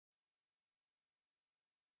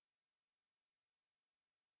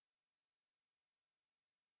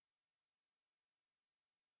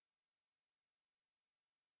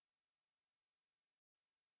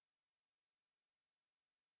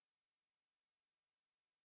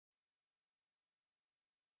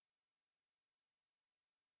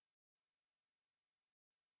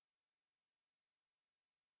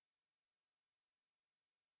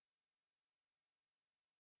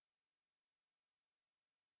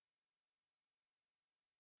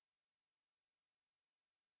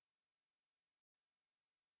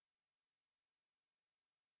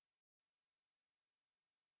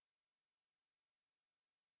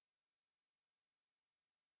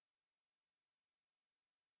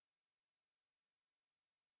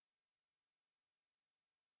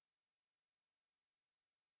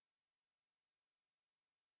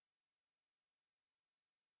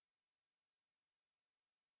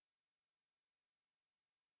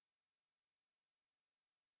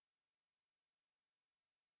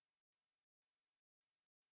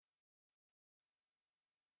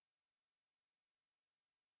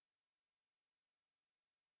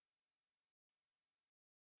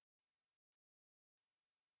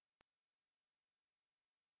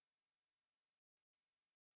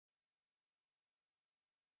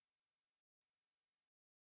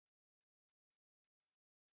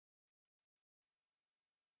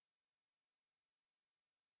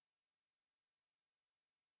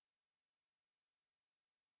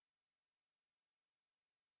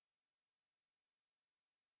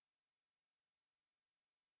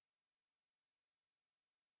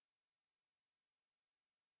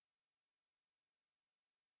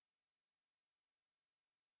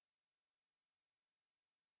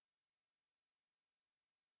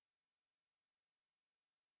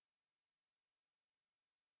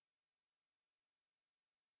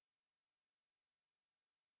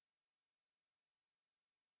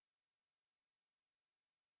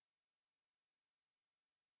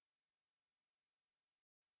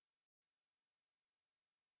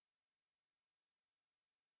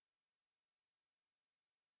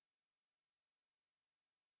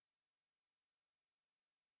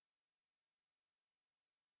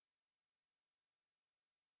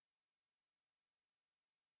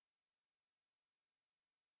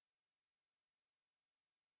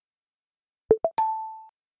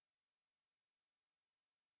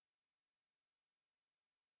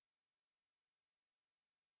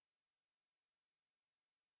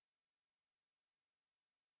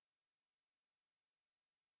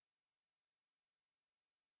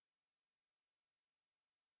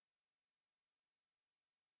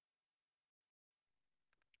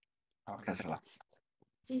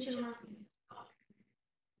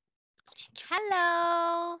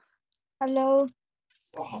Hello. Hello.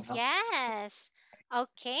 Yes.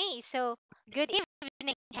 Okay, so good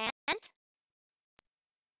evening, Hans.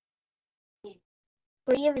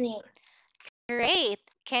 Good evening. Great.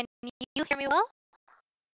 Can you hear me well?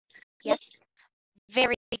 Yes. Yes.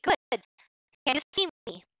 Very good. Can you see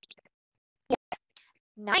me?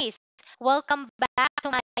 Nice. Welcome back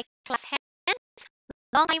to my class, Hans.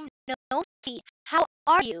 Long time no see. How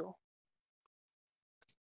are you?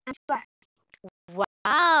 I'm fine.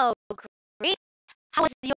 Wow, great. How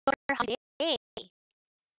was your holiday?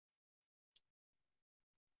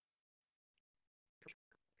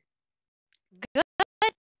 Good.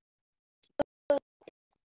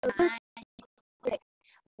 Good.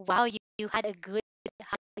 Wow, you had a good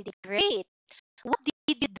holiday. Great. What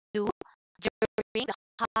did you do during the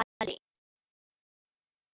holiday?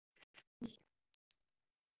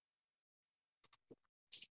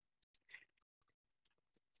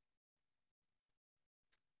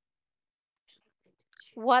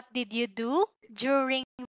 What did you do during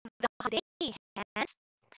the holiday, Hans?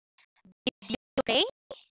 Did you play?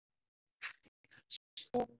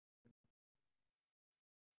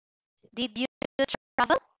 Did you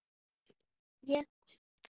travel? Yeah.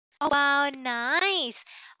 Oh, wow, nice.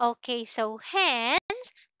 Okay, so Hans,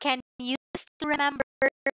 can you still remember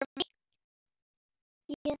me?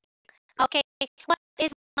 Yeah. Okay, what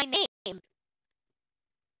is my name?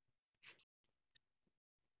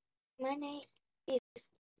 My name is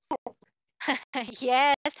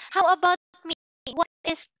Yes. How about me? What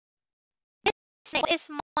is his name? What is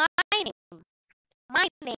my name? My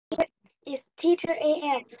name. Teacher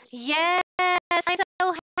AM. Yes, I'm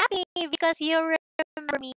so happy because you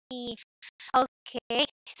remember me. Okay,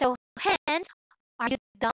 so Hans, are you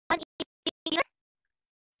done eating dinner?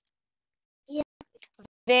 Yeah.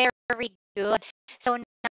 Very good. So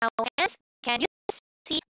now, Hans, can you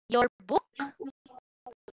see your book?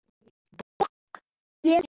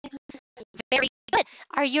 Yes. Very good.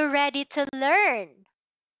 Are you ready to learn?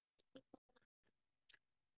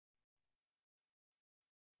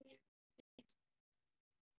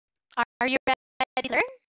 Are you ready to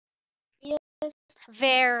learn? Yes.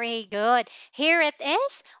 Very good. Here it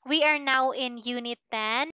is. We are now in Unit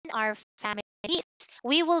 10, our families.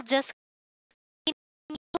 We will just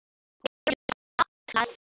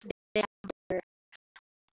class December.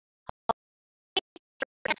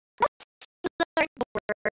 Let's learn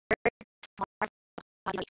words from our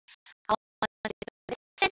family. I want you to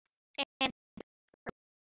listen and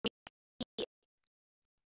repeat.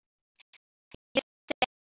 You say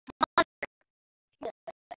mother.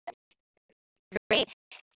 Great.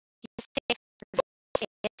 You say this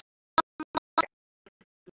is mother.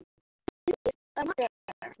 A mother.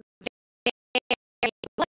 Very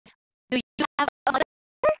good. Do you have a mother?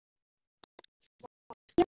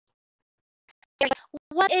 Very good.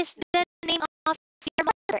 What is the name of your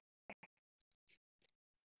mother?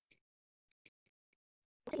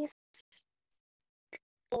 Is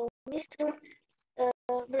Mr. Uh,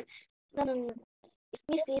 no, it's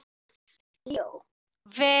Mrs. Leo.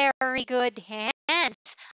 Very good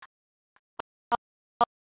hands.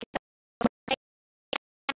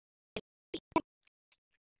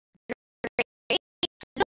 Great.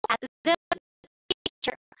 Look at the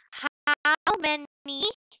picture. How many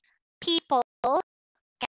people can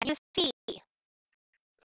you see?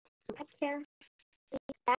 I can see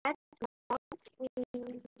that.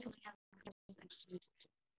 Mm,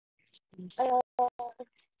 uh,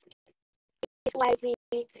 it's why we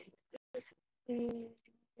mm,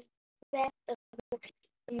 that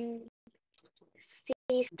um,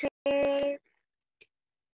 sister,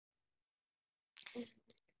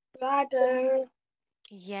 brother,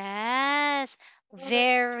 Yes,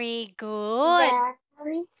 very good.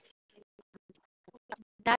 family.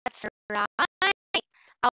 That's right.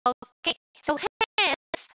 Okay, so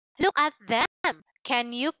hands, look at them.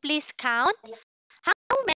 Can you please count? How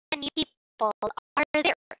many people are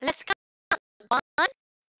there? Let's count. One,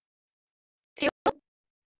 two,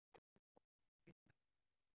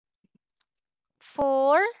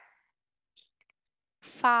 four,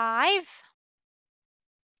 five.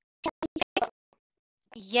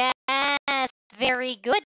 Yes, very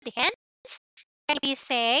good. Hence, can you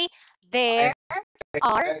say there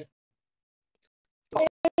are?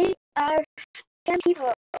 They are 10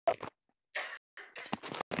 people.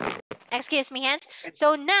 Excuse me, hands.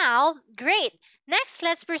 So now, great. Next,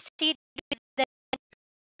 let's proceed with the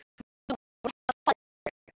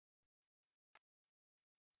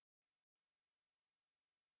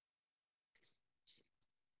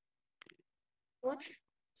What?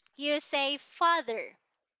 you say father.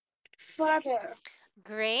 Father.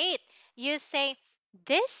 Great. You say,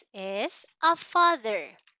 this is a father.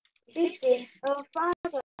 This is a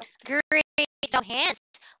father. Great job, hands.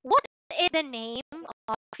 What is the name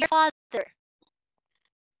of your father?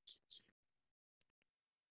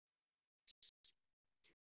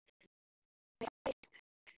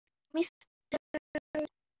 Mr.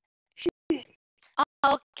 Xu.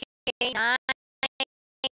 Okay, nice.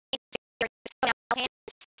 So now, hands,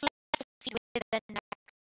 let's proceed with the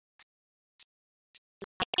next.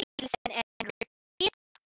 Listen and repeat.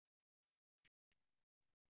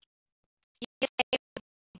 You say,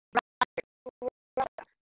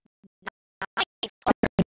 nice.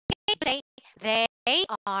 Okay, say, they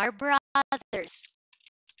are brothers.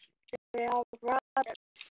 They are brothers.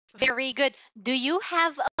 Very good. Do you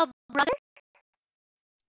have a brother?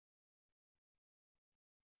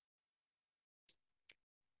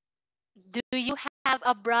 Do you have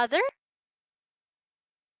a brother?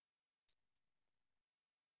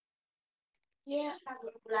 Yeah.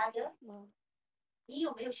 你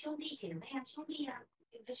有没有兄弟姐妹啊？兄弟呀、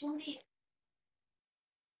有没有兄弟？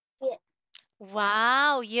 Yeah.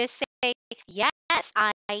 Wow, you say, yes,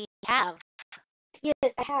 I have.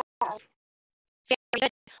 Yes, I have. Very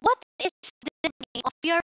good. What is the name of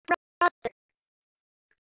your brother?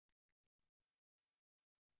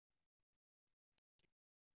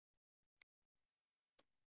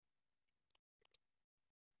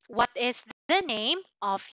 What is the name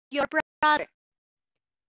of your brother?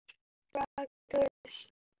 Brother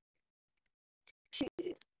Xu.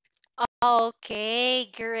 Okay,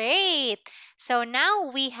 great. So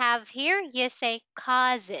now we have here, you say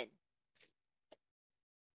cousin.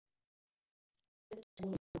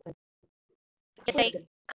 You say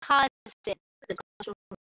cousin.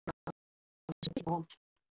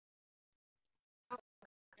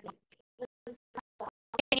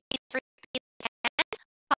 Can you please repeat again?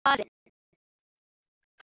 Cousin.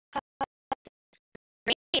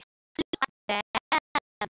 Great. Look at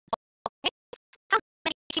them. Okay. How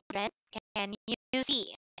many children can you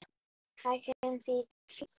see? I can see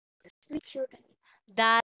three children.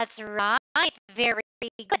 That's right. Very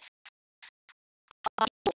good.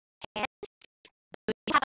 And do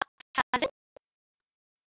you have a cousin?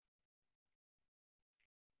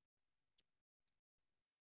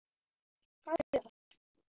 Brothers.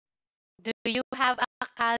 Do you have a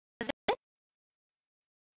cousin?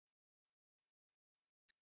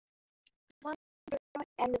 One girl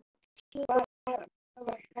and two brothers.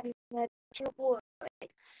 And two boys.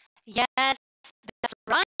 Yes, that's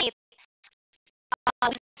right.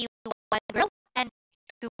 We see one girl and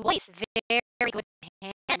two boys. Very good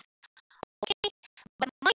hands. Okay, but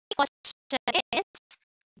my question is,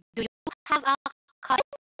 do you have a cousin?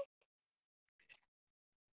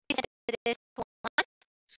 Is it this one?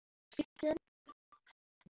 Children.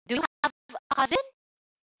 Do you have a cousin?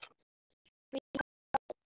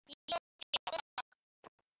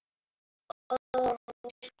 Uh,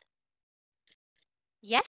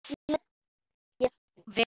 Yes. yes. Yes.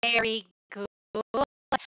 Very good.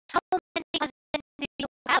 How many cousins do you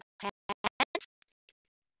have? Hands?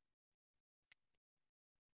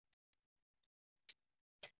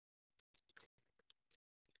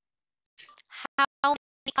 How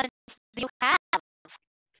many cousins do you have?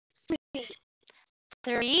 Three.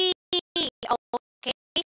 Three. Okay.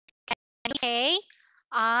 Can you say,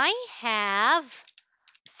 I have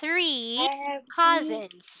three I have three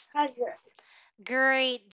cousins? cousins.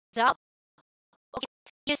 Great job. Okay.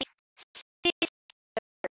 You say,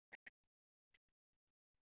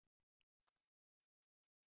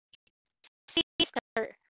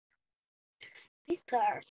 sister.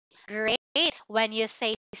 Sister. Great. When you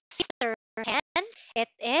say sister, hand, it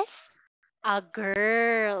is a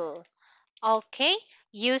girl. Okay.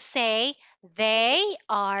 You say, they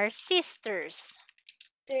are sisters.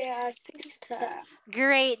 They are sister.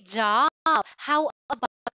 Great job. How about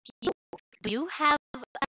you? Do you have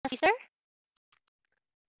a sister?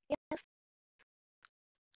 Yes.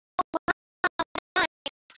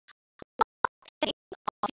 Say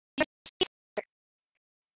your sister.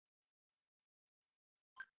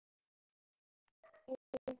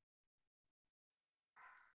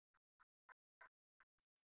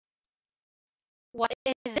 What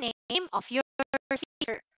is the name of your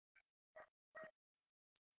sister?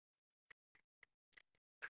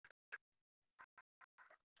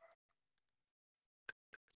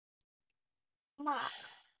 Ma.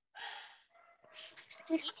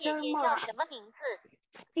 你姐 Sister 姐 Ma. 叫什么名字？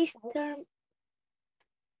 Sister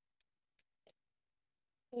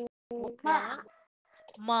Ma.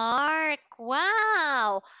 Mark.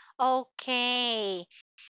 Wow. Okay.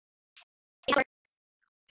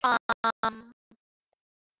 Um,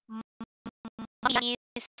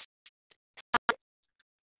 Yanni's son?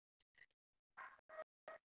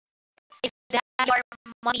 Is that your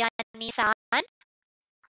mommy Yanni's son?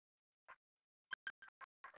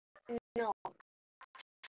 No.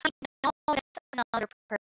 No, that's another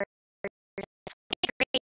person.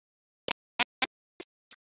 Great.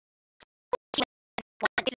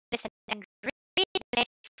 One is listen and read.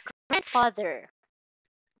 Grandfather.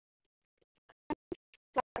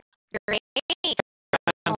 Great. Okay.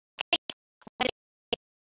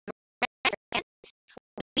 Grandparents.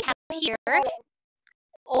 We have here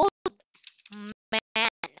old man.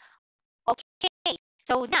 Okay.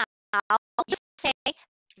 So now you say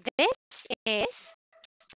this is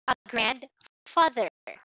a grandfather.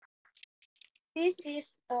 This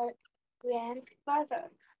is a grandfather.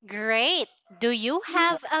 Great. Do you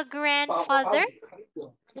have a grandfather?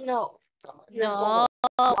 No. No.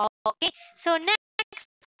 Okay. So next,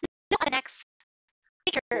 look at the next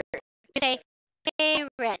picture. You say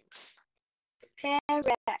parents. Parent.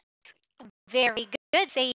 Very good.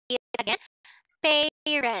 Say it again.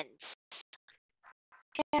 Parents.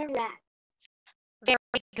 Parent.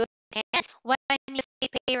 Very good. Hands. When you say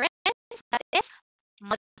parents, that is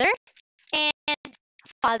mother and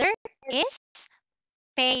father is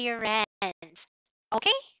parents.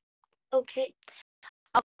 Okay? Okay.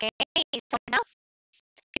 Okay. So now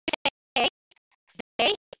you say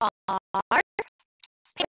they are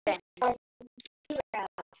parents. Parents.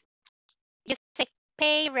 You say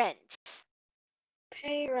parents.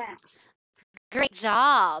 Parents. Great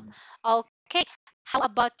job. Okay. How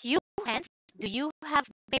about you, Hans? Do you have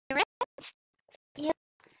parents? Yes.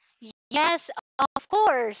 Yes, of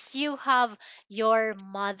course. You have your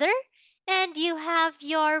mother and you have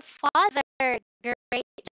your father. Great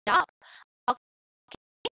job. Okay,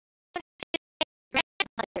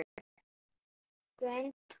 grandmother.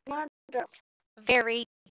 Grandmother. Very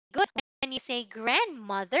good. When you say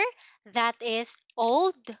grandmother, that is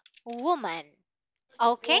old woman.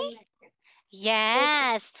 Okay? Woman.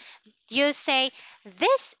 Yes. You say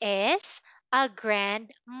this is a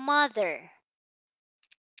grandmother.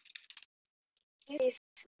 This is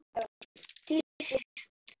a, this is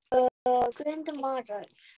a grandmother.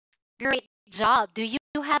 Great job. Do you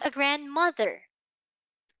have a grandmother?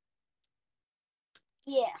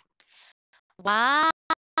 Yeah. Wow.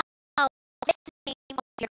 What's the name of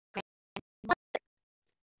your grandmother?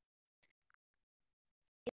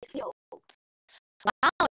 It's you.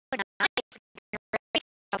 Wow. Nice. Great.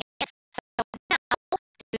 Okay. So now,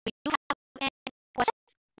 do you have any question?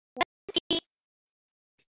 Wendy?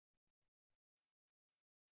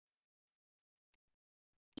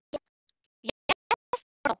 Yes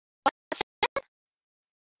or no? Question?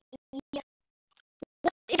 Yes.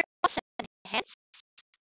 What is your question, Hans?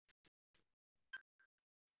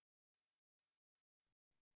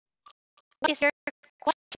 What is your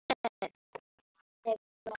question?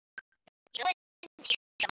 你问题是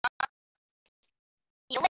什么？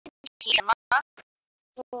你问题什么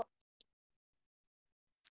？Oh,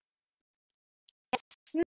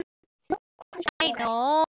 I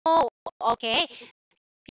know. Okay.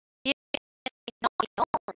 You can say no, I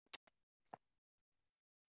don't.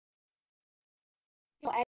 no,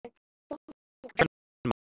 I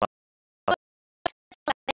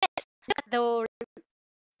Like this. Look at the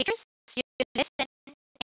pictures. You listen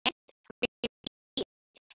and repeat.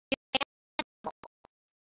 You say animal.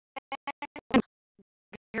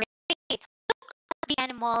 Great. Look at the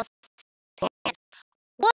animals' hands.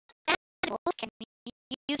 What animals can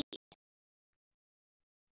you see?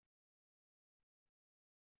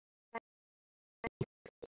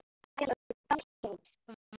 something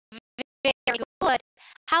Very good.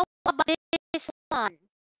 How about this one?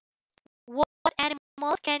 What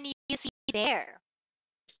animals can you see there?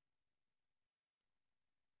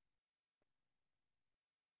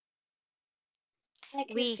 I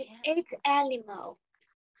can We see 8 animals.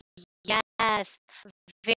 Yes,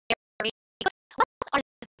 very good. What are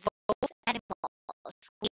those animals?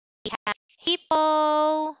 We have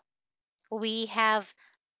hippo. We have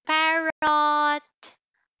parrot.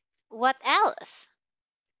 What else?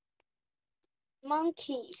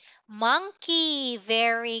 Monkey. Monkey.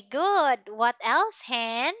 Very good. What else,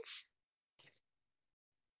 Hans?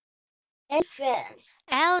 Elephant.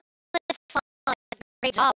 Elephant.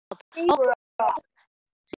 Great job. Oh, Zebra.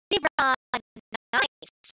 zebra.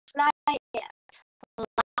 Nice. Lion.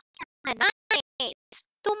 Nice.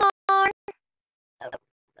 Two more.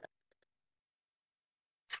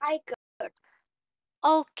 Tiger.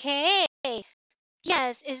 Okay.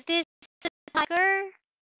 Yes, is this a tiger?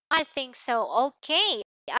 I think so. Okay.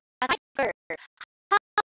 A tiger. How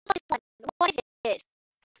about this one? What is this?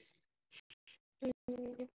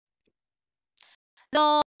 Mm,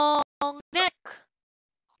 long neck.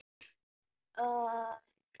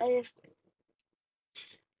 Is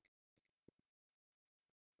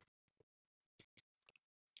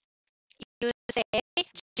You say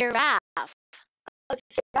giraffe. a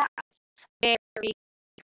giraffe. Very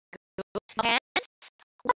good. Hands.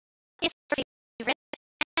 What is your favorite?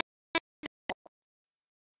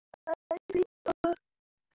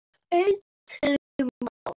 Is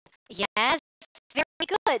Yes, very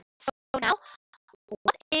good. So now,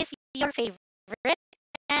 what is your favorite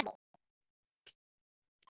animal?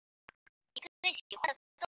 你最喜欢的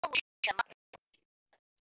动物是什么？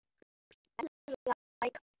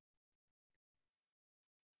 like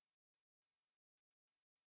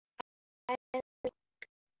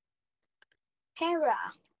Hera.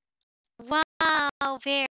 Wow,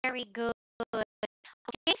 very good.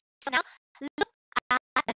 Okay, so now look at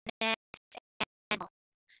the next animal.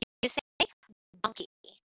 You say donkey.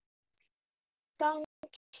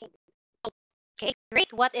 Donkey. Okay,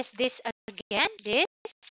 great. What is this again? This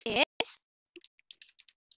is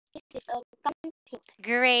This is a donkey.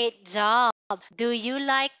 great job. Do you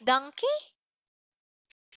like donkey?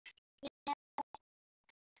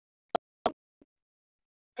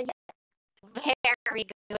 Very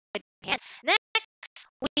good. Yes. Next,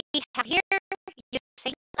 we have here, you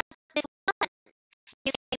say this one.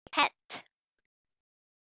 You say pet.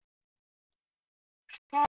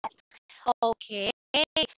 Cat. Okay.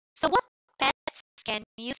 So what pets can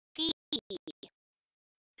you see?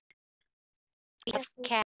 We have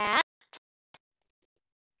Cat.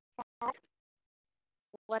 cat.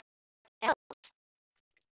 What else?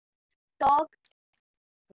 Dog.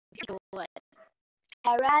 Good.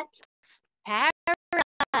 Parrot. Parrot.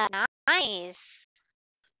 Nice.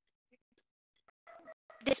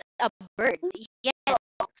 This is a bird. Yes.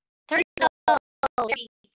 Turtle. Very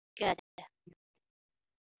good.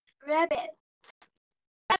 Rabbit.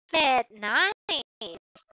 Rabbit. Nice.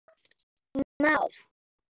 Mouse.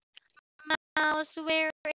 Mouse. Where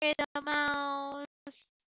is the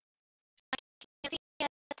mouse? I can't see it.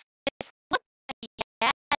 This one.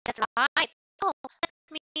 Yes, that's right. Oh, let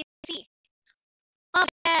me see. Oh,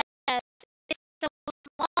 yes. It's so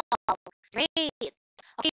small. Great.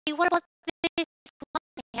 Okay, what about this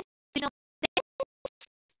one? Yes, you know this?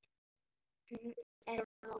 I don't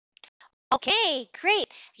know. Okay, great.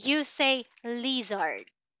 You say lizard.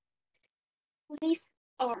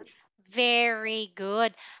 Lizard. Very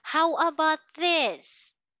good. How about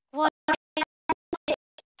this? What is this?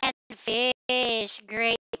 And fish.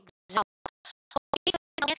 Great job. Okay, so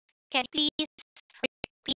now, yes, can you please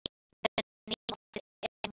repeat the name of the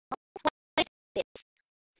animal? What is this?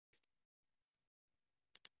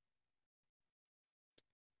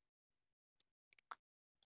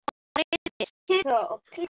 What is this? Turtle.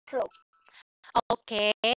 Turtle.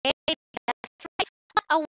 Okay, that's right. But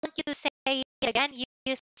I want you to say it again. You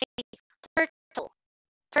say turtle.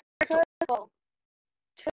 Turtle. Turtle.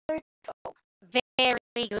 Turtle.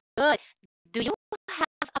 Very good. Do you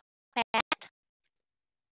have a pet?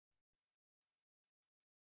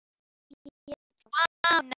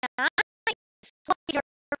 Wow, nice. What is your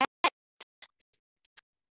pet?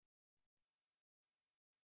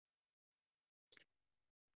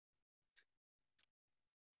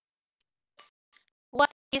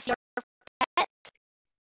 What is your pet?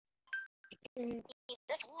 嗯你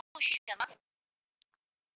的宠物是什么？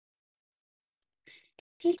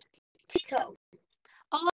 ，turtle.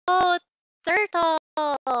 Oh,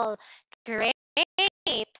 turtle. Great.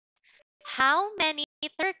 How many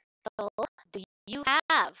turtle do you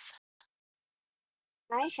have?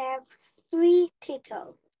 I have 3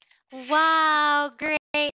 turtles. Wow,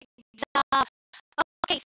 great job.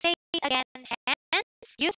 Okay, say it again. And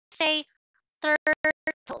you say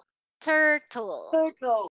turtle. Turtle.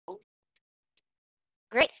 Turtle.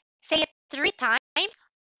 Great. Say it 3 times.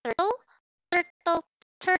 Turtle, turtle,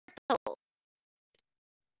 turtle.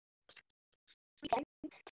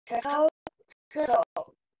 Turtle. Turtle.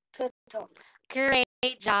 Turtle.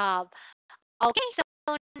 Great job. Okay, so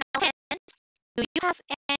now, hands, do you have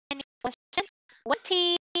any question? What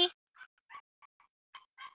tea?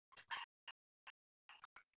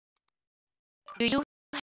 Do you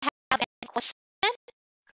have any question?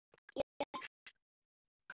 你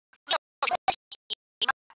有什么问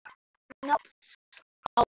题吗？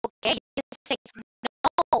 Okay, you say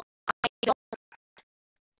no. I don't.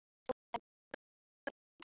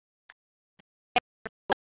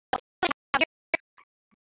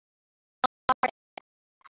 Have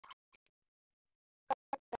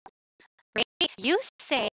your great. You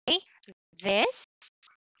say this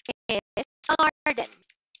is a garden.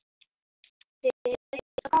 This is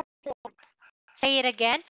a garden. Say it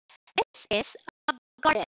again. This is a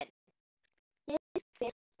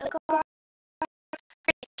A garden.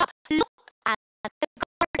 So look at the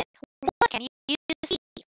garden. What can you see?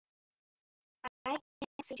 I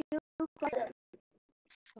can see two gardens.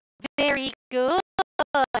 Very good.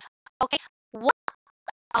 Okay, what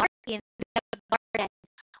are in the garden?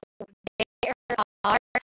 There are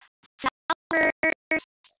flowers.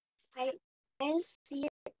 I can see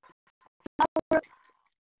a flower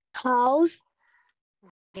house.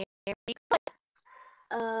 Very good.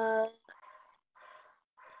 Uh,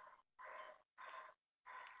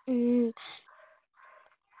 mm,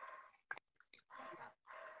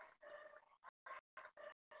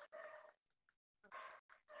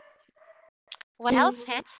 What else,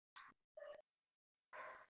 Hans?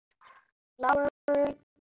 flower.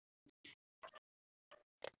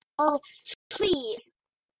 Oh, tree.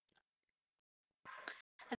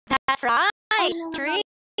 That's right. Oh, no.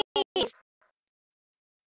 Trees.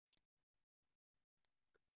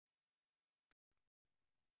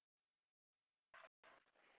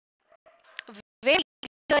 Very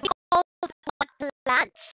good. We call them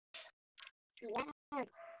plants. Yeah.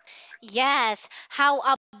 Yes. How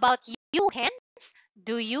about you, Hans?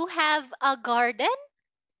 Do you have a garden?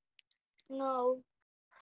 No.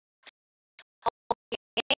 Okay,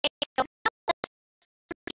 so now let's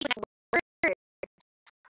see the word.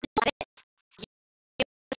 Look at this. You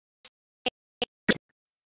say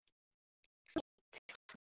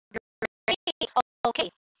great. Okay.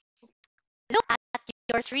 Look at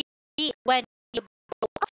your street. When you go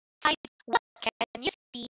outside, what can you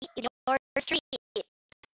see in your street?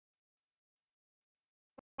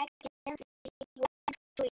 I can see one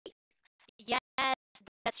tree. Yes,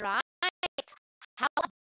 that's right. How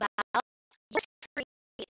about your street?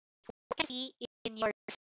 What can you see in your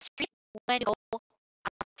street when you go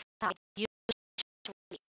outside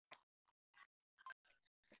usually?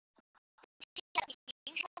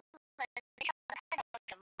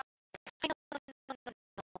 I know, no, no, no.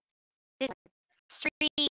 This one.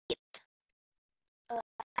 Street.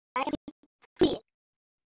 I can see.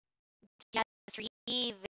 Yes, street.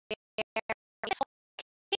 Very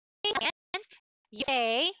okay. And you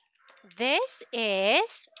say, this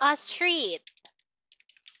is a street.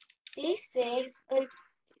 This is a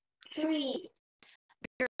tree.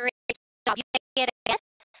 Great job. You say it again.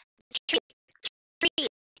 Street. Street.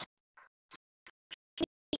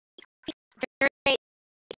 Great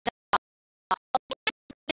job.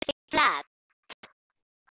 You say flat.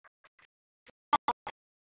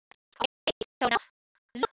 Okay, so now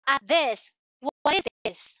look at this. What is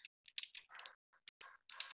this?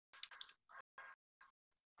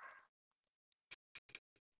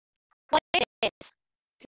 What is this?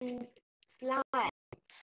 Mm, Flat.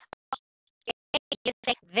 Okay, you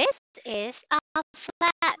say this is a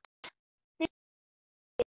flat. This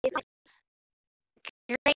is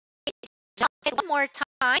Great job. Say one more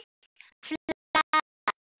time. Flat.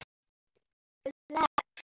 flat.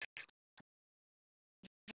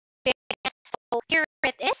 So here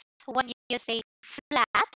it is. When you say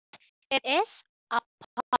flat, it is a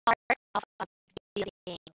part of a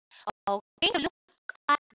building. Okay, so look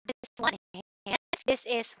at this one hand. This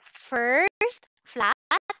is first flat,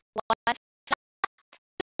 one flat,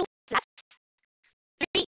 two flats,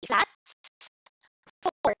 three flats,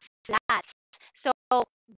 four flats. So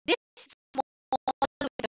this small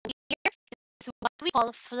window here is what we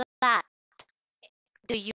call flat.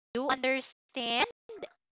 Do you understand?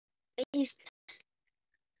 Is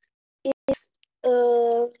is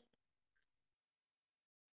uh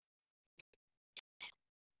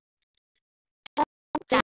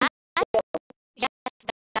Flat? Yes,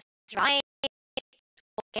 that's right.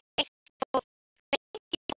 Okay. So thank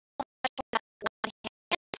you so much for that one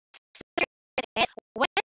hand. So here it is. When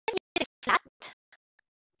you say flat,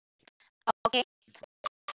 okay,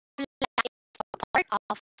 flat is a part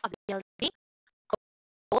of a building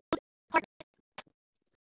called apartment.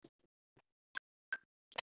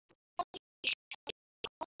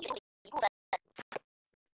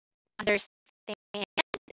 Understand?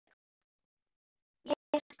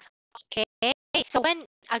 yes. Okay. So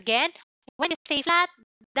again, when you say flat,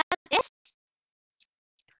 that is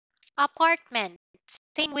apartment.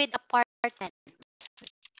 Same with apartment.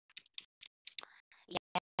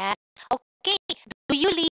 Yes. Okay. Do you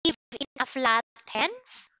live in a flat,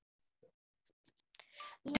 hence?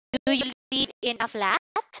 Do you live in a flat?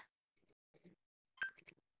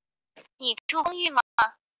 你住公寓吗？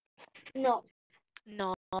 No.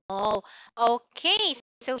 No. Okay.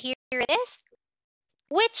 So here it is.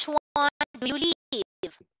 Which one do you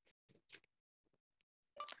live?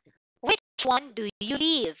 Which one do you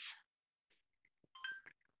live?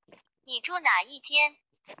 你住哪一间？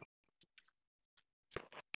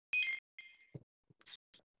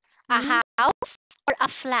 A house or a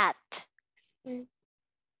flat? Mm.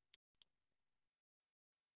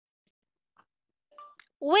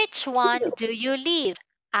 Which one do you live?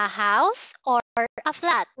 A house or a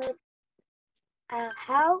flat? A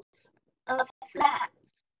house, a flat.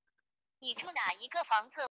 你住哪一个房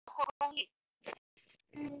子或公寓？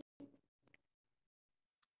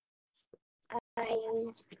 I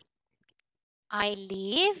I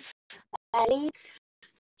live. live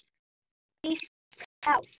this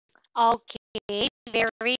house. Okay,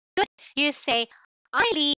 very good. You say, I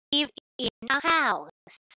live in a house.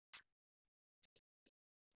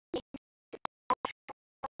 Say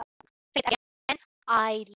it again.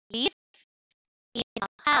 I live in a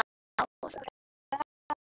house.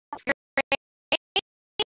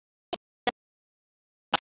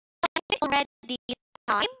 Already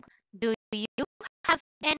time. Do you have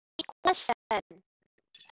any question?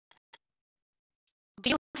 Do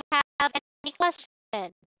you have any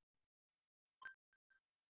question?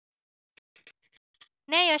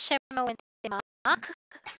 你有什么问题吗？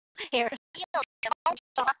 Here. 你有什么问题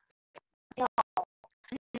吗？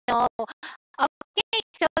 No. Okay,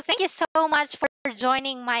 so thank you so much for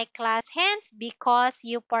joining my class. Hence, because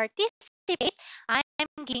you participate, I'm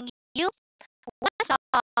giving you 1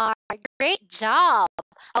 star. Great job.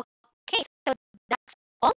 Okay, so that's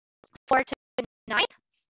all for tonight.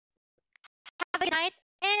 Have a good night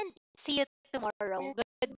and see you tomorrow.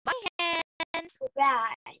 Goodbye, hands.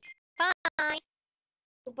 Goodbye. Bye.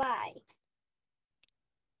 Goodbye.